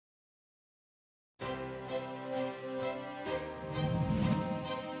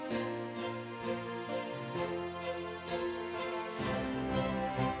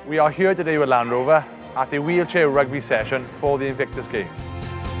We are here today with Land Rover at the Wheelchair Rugby session for the Invictus Games.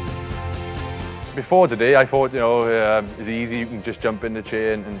 Before today, I thought, it's easy, you can just jump in the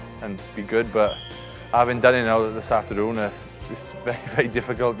chair and be good, but having done it now this afternoon, it's very, very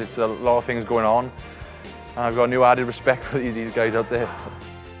difficult. It's a lot of things going on, and I've got new added respect for these guys out there.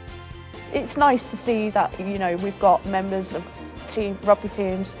 It's nice to see that, we've got members of rugby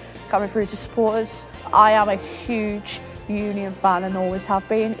teams coming through to support us. I am a huge Union fan and always have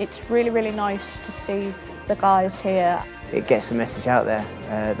been. It's really, really nice to see the guys here. It gets the message out there.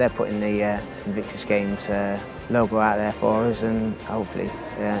 They're putting the Invictus Games logo out there for us, and hopefully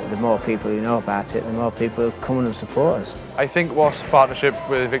the more people who know about it, the more people come and support us. I think Wasps' partnership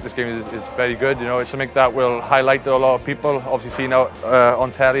with Invictus Games is very good. It's something that will highlight to a lot of people, obviously seen out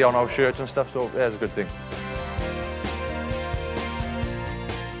on telly, on our shirts and stuff, so yeah, it's a good thing.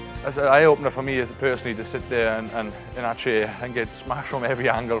 It's an eye-opener for me personally to sit there and in that chair and get smashed from every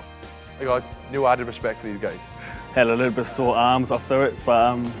angle. I got new added respect for these guys. Had a little bit sore arms after it,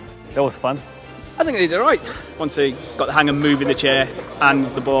 but that was fun. I think they did all right. Once they got the hang of moving the chair and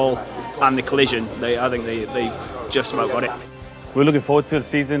the ball and the collision, I think they just about got it. We're looking forward to the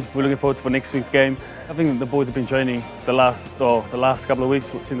season. We're looking forward to next week's game. I think the boys have been training the last couple of weeks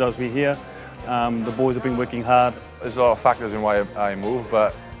since I've been here. The boys have been working hard. There's a lot of factors in why I moved,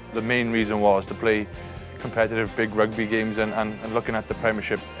 but the main reason was to play competitive big rugby games, and looking at the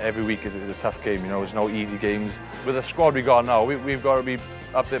Premiership every week is a tough game. There's no easy games. With the squad we got now, we've got to be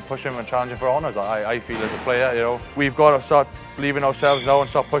up there pushing and challenging for honours. I feel as a player, we've got to start believing ourselves now and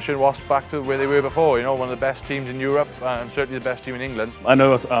start pushing Wasps back to where they were before. One of the best teams in Europe and certainly the best team in England. I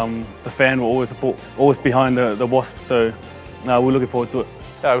know the fan will always behind the Wasps, so we're looking forward to it.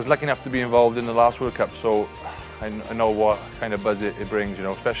 Yeah, I was lucky enough to be involved in the last World Cup, so I know what kind of buzz it brings,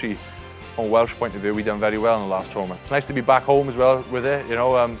 especially from a Welsh point of view. We've done very well in the last tournament. It's nice to be back home as well with it,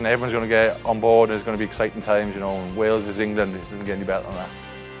 and everyone's going to get on board, and it's going to be exciting times, and Wales versus England, it doesn't get any better than that.